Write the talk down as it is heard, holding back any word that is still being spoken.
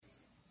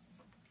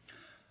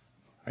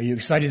Are you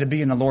excited to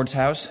be in the Lord's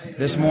house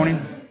this morning?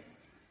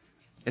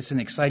 It's an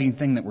exciting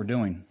thing that we're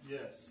doing.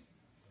 Yes.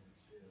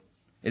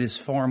 It is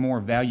far more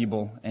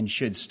valuable and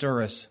should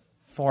stir us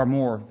far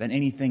more than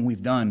anything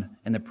we've done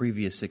in the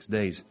previous 6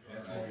 days.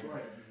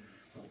 Right.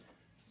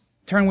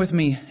 Turn with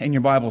me in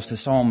your Bibles to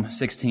Psalm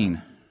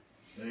 16.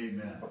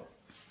 Amen.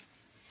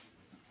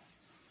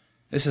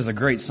 This is a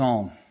great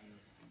psalm.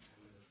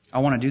 I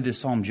want to do this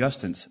psalm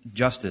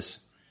justice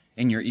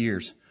in your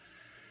ears.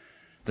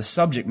 The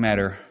subject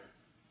matter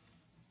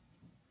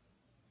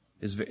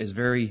is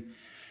very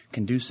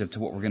conducive to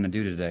what we're going to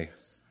do today.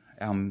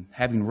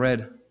 Having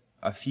read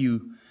a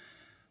few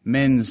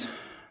men's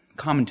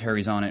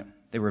commentaries on it,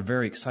 they were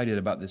very excited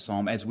about this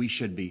psalm, as we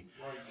should be.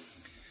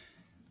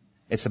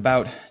 It's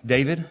about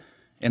David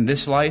in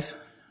this life,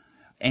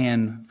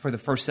 and for the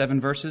first 7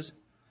 verses,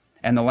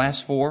 and the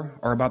last 4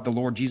 are about the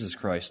Lord Jesus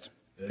Christ.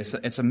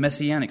 It's a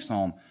messianic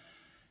psalm.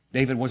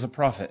 David was a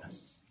prophet.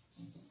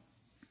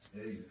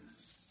 Amen.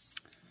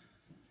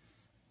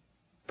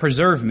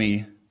 Preserve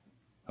me,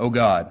 O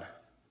God,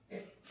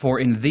 for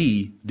in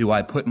Thee do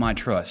I put my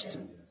trust.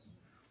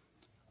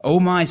 O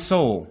my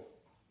soul,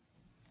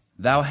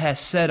 Thou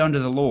hast said unto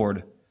the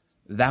Lord,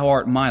 Thou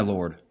art my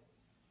Lord.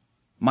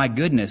 My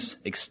goodness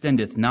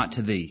extendeth not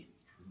to Thee,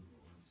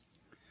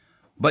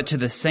 but to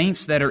the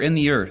saints that are in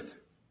the earth,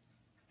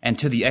 and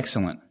to the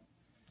excellent,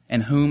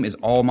 in whom is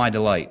all my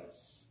delight.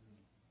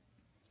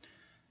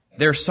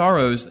 Their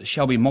sorrows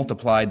shall be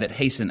multiplied that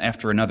hasten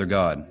after another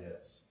God.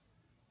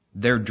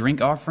 Their drink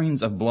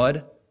offerings of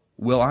blood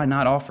will I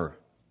not offer,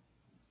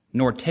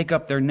 nor take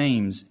up their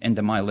names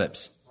into my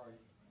lips.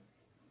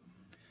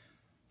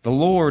 The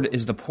Lord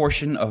is the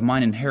portion of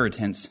mine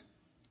inheritance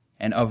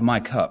and of my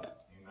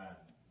cup. Amen.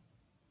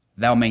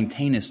 Thou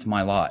maintainest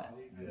my lot.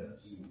 Yes.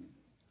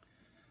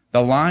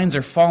 The lines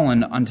are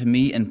fallen unto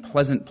me in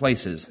pleasant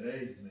places.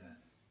 Amen.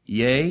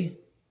 Yea,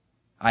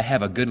 I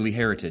have a goodly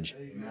heritage.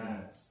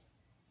 Amen.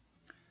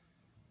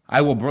 I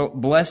will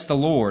bless the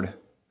Lord,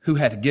 who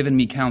hath given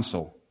me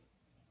counsel.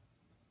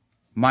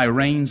 My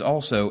reins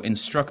also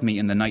instruct me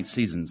in the night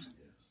seasons.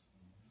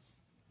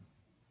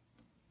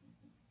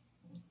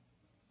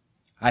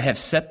 I have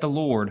set the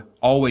Lord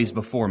always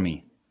before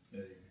me.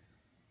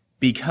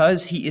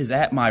 Because he is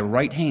at my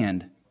right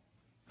hand,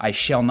 I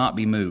shall not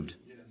be moved.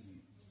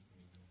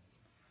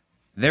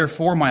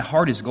 Therefore my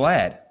heart is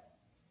glad.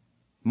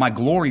 My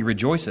glory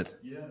rejoiceth.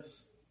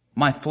 Yes.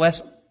 My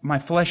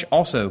flesh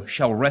also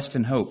shall rest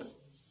in hope.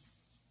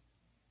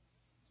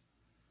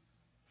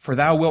 For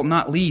thou wilt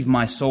not leave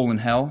my soul in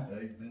hell,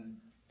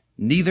 Amen.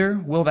 neither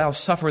will thou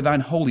suffer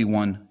thine Holy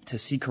One to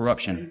see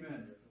corruption.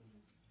 Amen.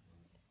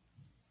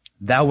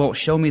 Thou wilt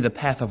show me the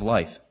path of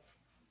life.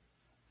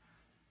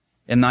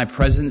 In thy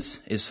presence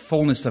is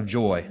fullness of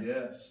joy.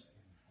 Yes.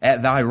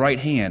 At thy right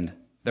hand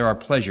there are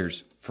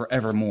pleasures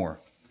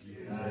forevermore.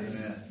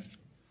 Amen.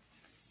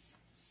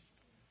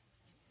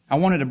 I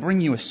wanted to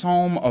bring you a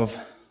psalm of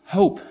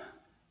hope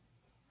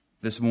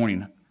this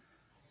morning.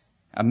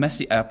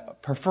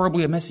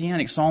 Preferably a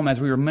messianic psalm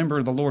as we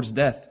remember the Lord's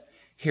death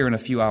here in a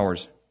few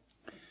hours.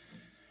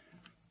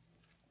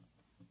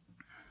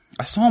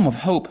 A psalm of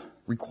hope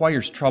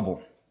requires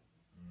trouble.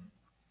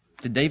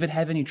 Did David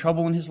have any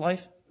trouble in his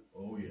life?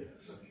 Oh, yes.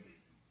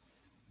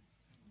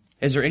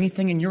 Is there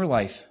anything in your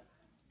life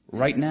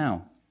right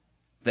now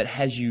that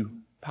has you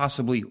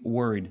possibly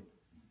worried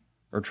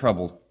or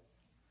troubled?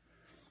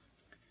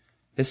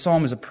 This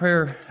psalm is a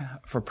prayer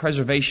for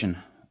preservation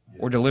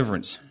or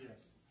deliverance.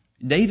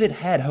 David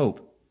had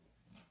hope,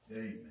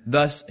 Amen.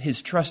 thus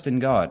his trust in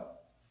God.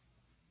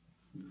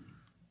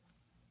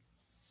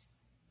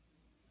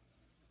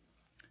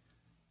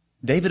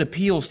 David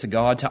appeals to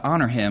God to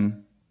honor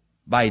him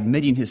by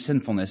admitting his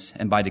sinfulness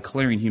and by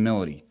declaring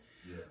humility.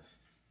 Yes.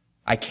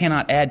 I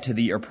cannot add to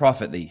thee or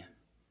profit thee.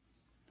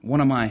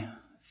 One of my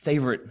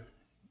favorite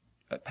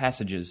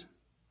passages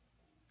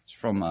is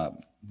from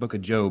book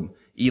of Job.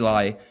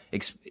 Elihu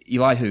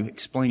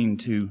explaining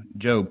to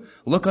Job,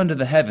 look unto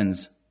the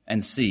heavens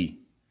and see,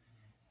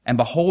 and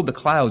behold the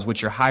clouds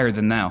which are higher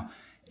than thou.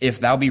 If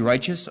thou be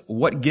righteous,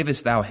 what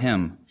givest thou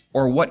him?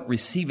 Or what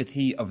receiveth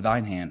he of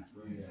thine hand?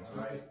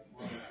 Right.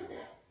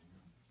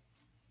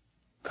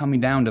 Coming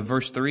down to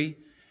verse 3,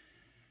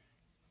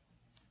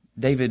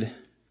 David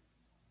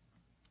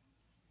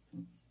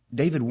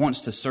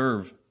wants to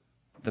serve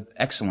the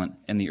excellent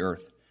in the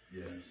earth.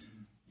 Yes.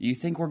 You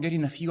think we're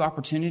getting a few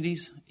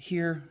opportunities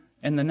here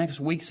in the next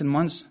weeks and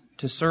months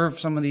to serve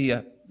some of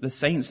the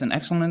saints and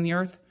excellent in the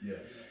earth? Yes.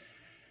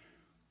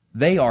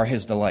 They are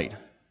his delight.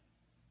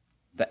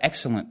 The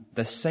excellent,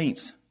 the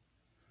saints,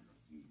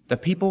 the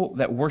people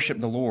that worship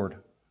the Lord,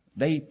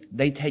 they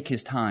take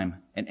his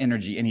time and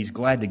energy, and he's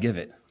glad to give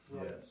it.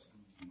 Yes.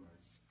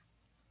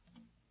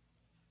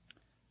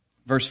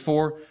 Verse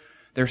 4,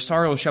 their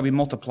sorrows shall be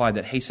multiplied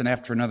that hasten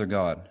after another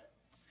God.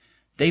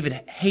 David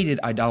hated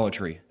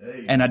idolatry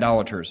and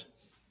idolaters.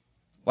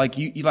 Like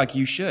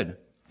you should,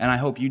 and I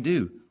hope you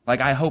do.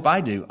 Like I hope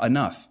I do,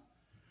 enough.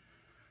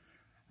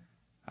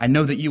 I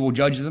know that you will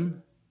judge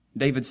them,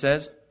 David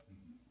says.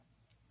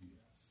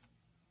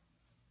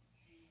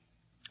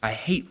 I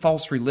hate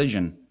false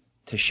religion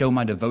to show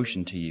my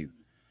devotion to you.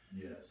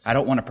 Yes. I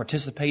don't want to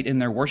participate in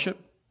their worship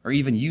or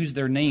even use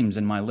their names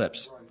in my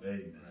lips.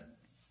 Amen.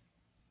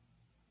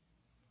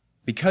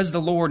 Because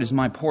the Lord is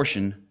my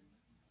portion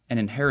and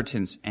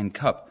inheritance and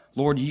cup,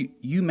 Lord,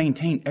 you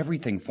maintain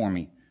everything for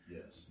me.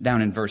 Yes.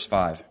 Down in verse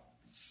 5.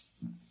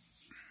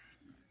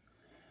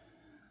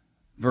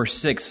 Verse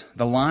 6,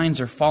 the lines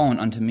are fallen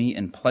unto me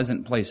in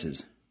pleasant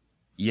places.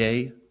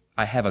 Yea,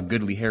 I have a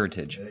goodly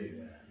heritage.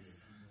 Amen.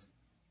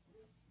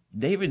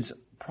 David's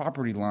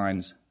property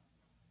lines,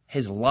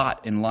 his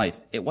lot in life,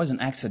 it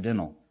wasn't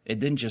accidental. It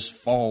didn't just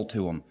fall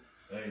to him.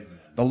 Amen.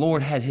 The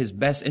Lord had his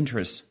best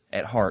interests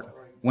at heart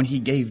when he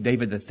gave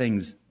David the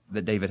things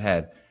that David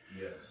had.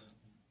 Yes.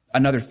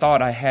 Another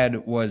thought I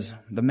had was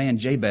the man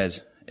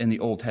Jabez in the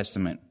Old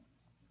Testament.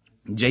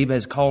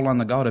 Jabez called on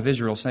the God of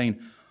Israel, saying,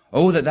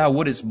 "Oh, that thou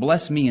wouldest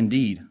bless me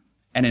indeed,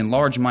 and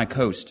enlarge my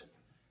coast,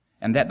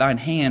 and that thine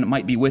hand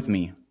might be with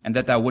me, and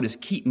that thou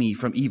wouldest keep me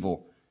from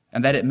evil,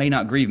 and that it may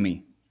not grieve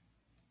me."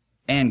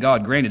 And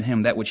God granted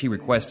him that which he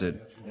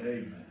requested.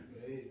 Amen.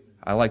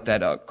 I like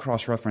that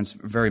cross-reference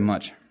very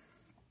much.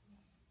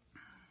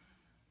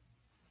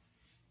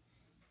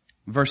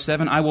 Verse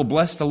 7, I will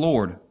bless the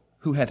Lord,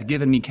 who hath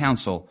given me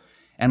counsel,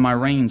 and my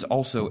reins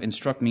also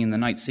instruct me in the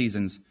night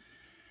seasons.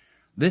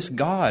 This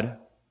God,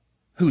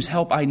 whose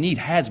help I need,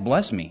 has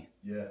blessed me.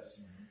 Yes.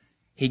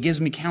 He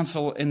gives me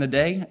counsel in the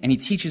day, and he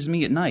teaches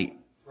me at night.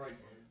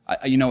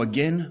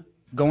 Again,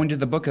 going to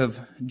the book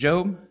of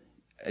Job,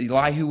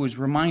 Elihu was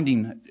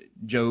reminding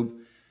Job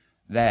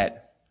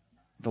that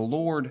the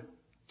Lord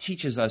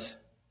teaches us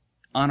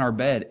on our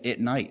bed at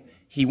night.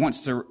 He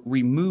wants to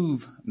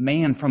remove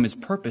man from his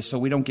purpose so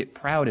we don't get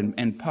proud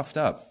and puffed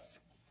up.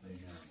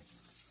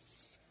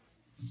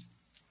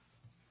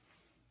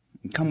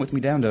 Come with me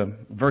down to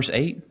verse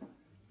 8.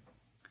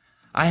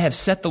 I have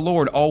set the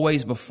Lord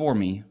always before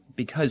me,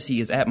 because he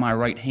is at my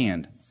right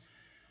hand.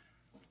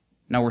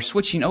 Now we're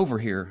switching over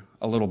here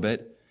a little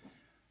bit.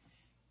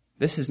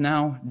 This is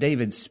now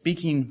David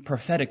speaking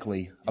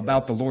prophetically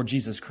about the Lord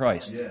Jesus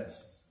Christ.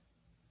 Yes.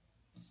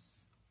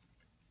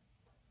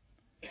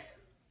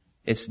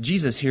 It's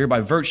Jesus here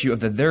by virtue of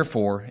the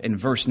therefore in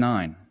verse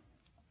 9.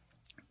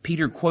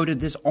 Peter quoted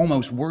this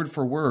almost word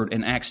for word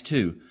in Acts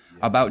 2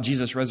 about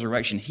Jesus'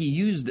 resurrection. He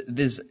used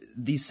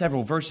these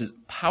several verses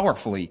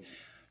powerfully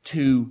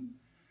to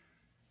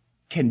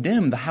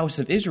condemn the house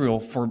of Israel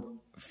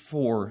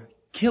for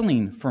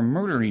killing, for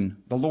murdering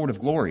the Lord of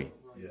glory.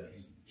 Yes.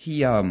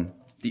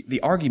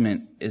 The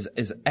argument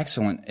is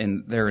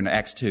excellent there in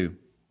Acts 2.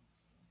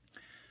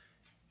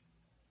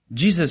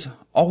 Jesus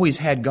always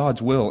had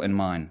God's will in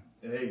mind.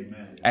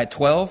 Amen. At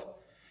 12,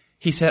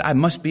 he said, I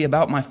must be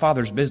about my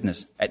Father's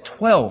business. At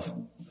 12,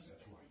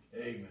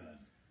 Amen.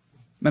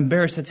 I'm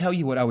embarrassed to tell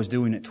you what I was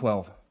doing at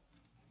 12.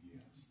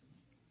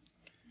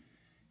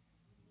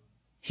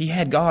 He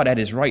had God at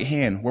his right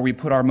hand where we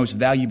put our most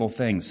valuable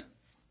things.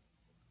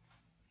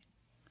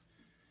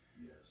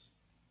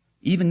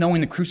 Even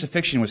knowing the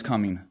crucifixion was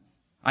coming,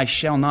 I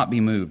shall not be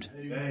moved.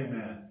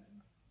 Amen.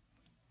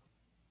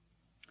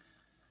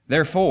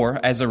 Therefore,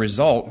 as a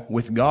result,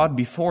 with God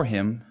before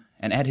him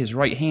and at his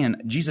right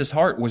hand, Jesus'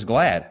 heart was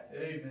glad.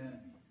 Amen.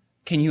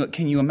 Can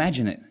you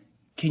imagine it?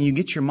 Can you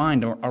get your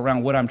mind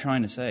around what I'm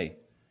trying to say?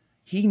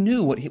 He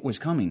knew what was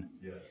coming.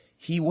 Yes.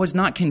 He was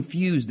not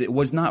confused. It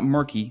was not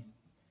murky.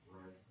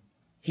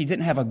 He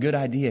didn't have a good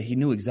idea. He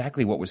knew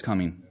exactly what was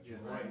coming.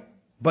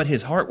 But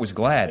his heart was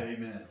glad.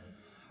 Amen.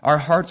 Our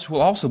hearts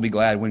will also be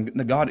glad when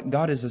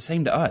God is the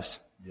same to us.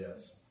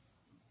 Yes.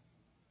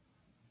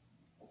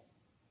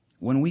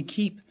 When we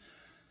keep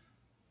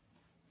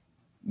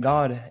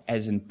God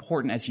as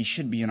important as he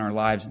should be in our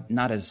lives,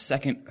 not as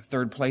second,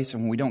 third place,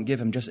 and when we don't give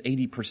him just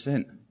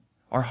 80%,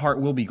 our heart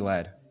will be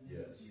glad.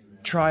 Yes.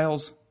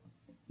 Trials,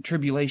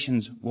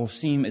 tribulations will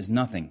seem as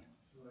nothing.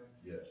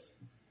 Yes.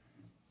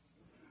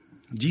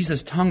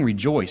 Jesus' tongue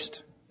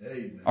rejoiced.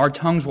 Amen. Our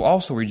tongues will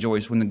also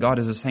rejoice when the God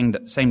is the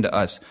same to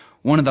us.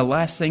 One of the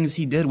last things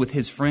he did with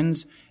his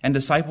friends and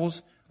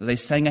disciples was they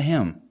sang a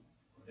hymn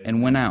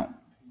and went out.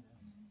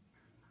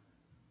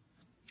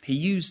 He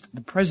used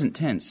the present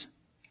tense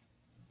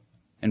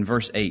in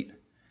verse 8.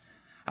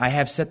 I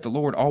have set the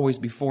Lord always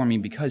before me,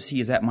 because he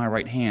is at my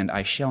right hand.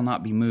 I shall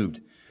not be moved.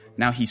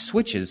 Now he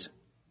switches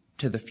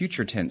to the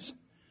future tense.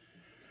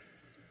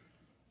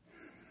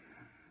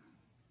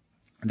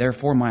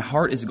 Therefore my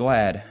heart is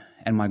glad,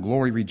 and my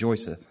glory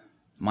rejoiceth.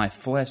 My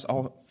flesh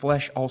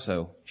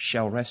also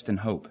shall rest in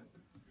hope.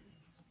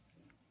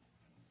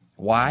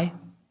 Why?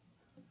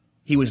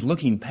 He was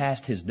looking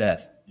past his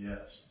death.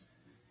 Yes.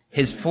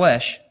 His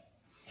flesh,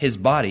 his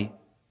body,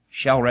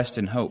 shall rest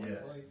in hope. Yes.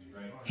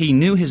 He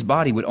knew his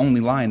body would only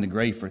lie in the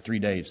grave for 3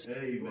 days.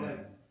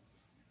 Amen.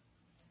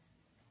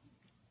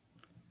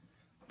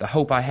 The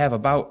hope I have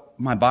about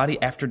my body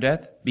after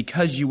death,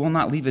 because you will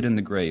not leave it in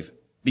the grave,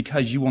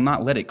 because you will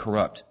not let it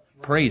corrupt.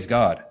 Praise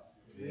God.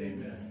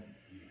 Amen.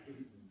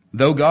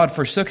 Though God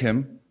forsook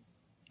him,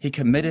 he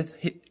committed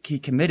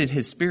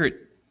his spirit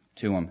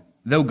to him.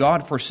 Though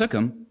God forsook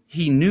him,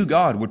 he knew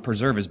God would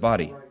preserve his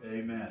body.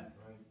 Amen.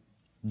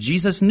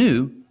 Jesus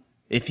knew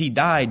if he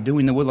died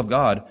doing the will of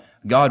God,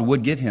 God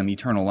would give him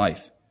eternal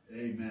life.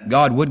 Amen.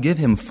 God would give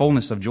him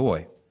fullness of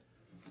joy.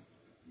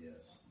 Yes.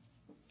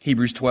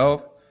 Hebrews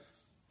 12,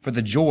 for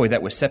the joy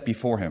that was set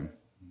before him.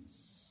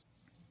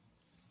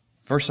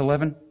 Verse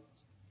 11,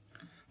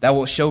 thou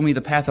wilt show me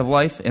the path of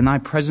life, in thy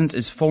presence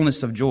is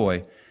fullness of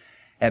joy.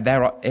 At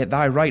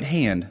thy right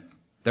hand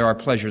there are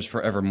pleasures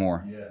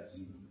forevermore. Yes.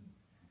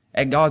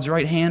 At God's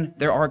right hand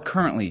there are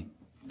currently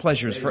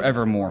pleasures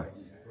forevermore.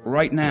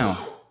 Right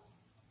now.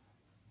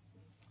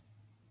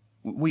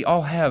 We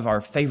all have our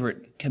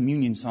favorite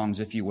communion songs,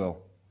 if you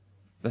will.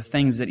 The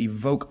things that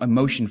evoke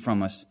emotion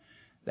from us,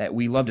 that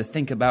we love to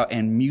think about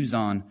and muse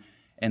on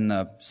in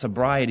the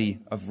sobriety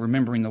of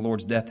remembering the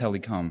Lord's death till he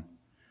come.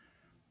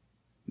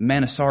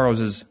 Man of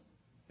Sorrows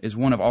is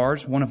one of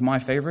ours, one of my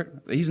favorite.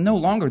 He's no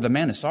longer the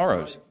Man of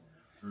Sorrows.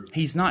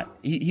 He's not,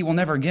 he will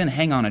never again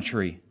hang on a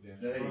tree.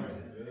 Amen.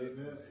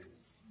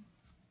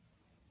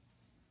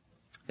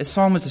 This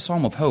psalm is the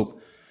psalm of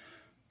hope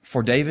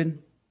for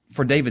David,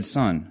 for David's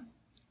son.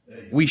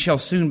 We shall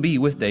soon be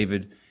with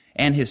David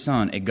and his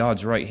son at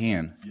God's right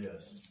hand.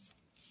 Yes.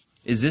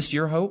 Is this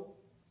your hope?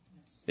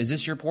 Is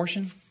this your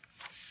portion?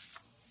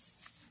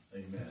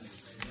 Amen.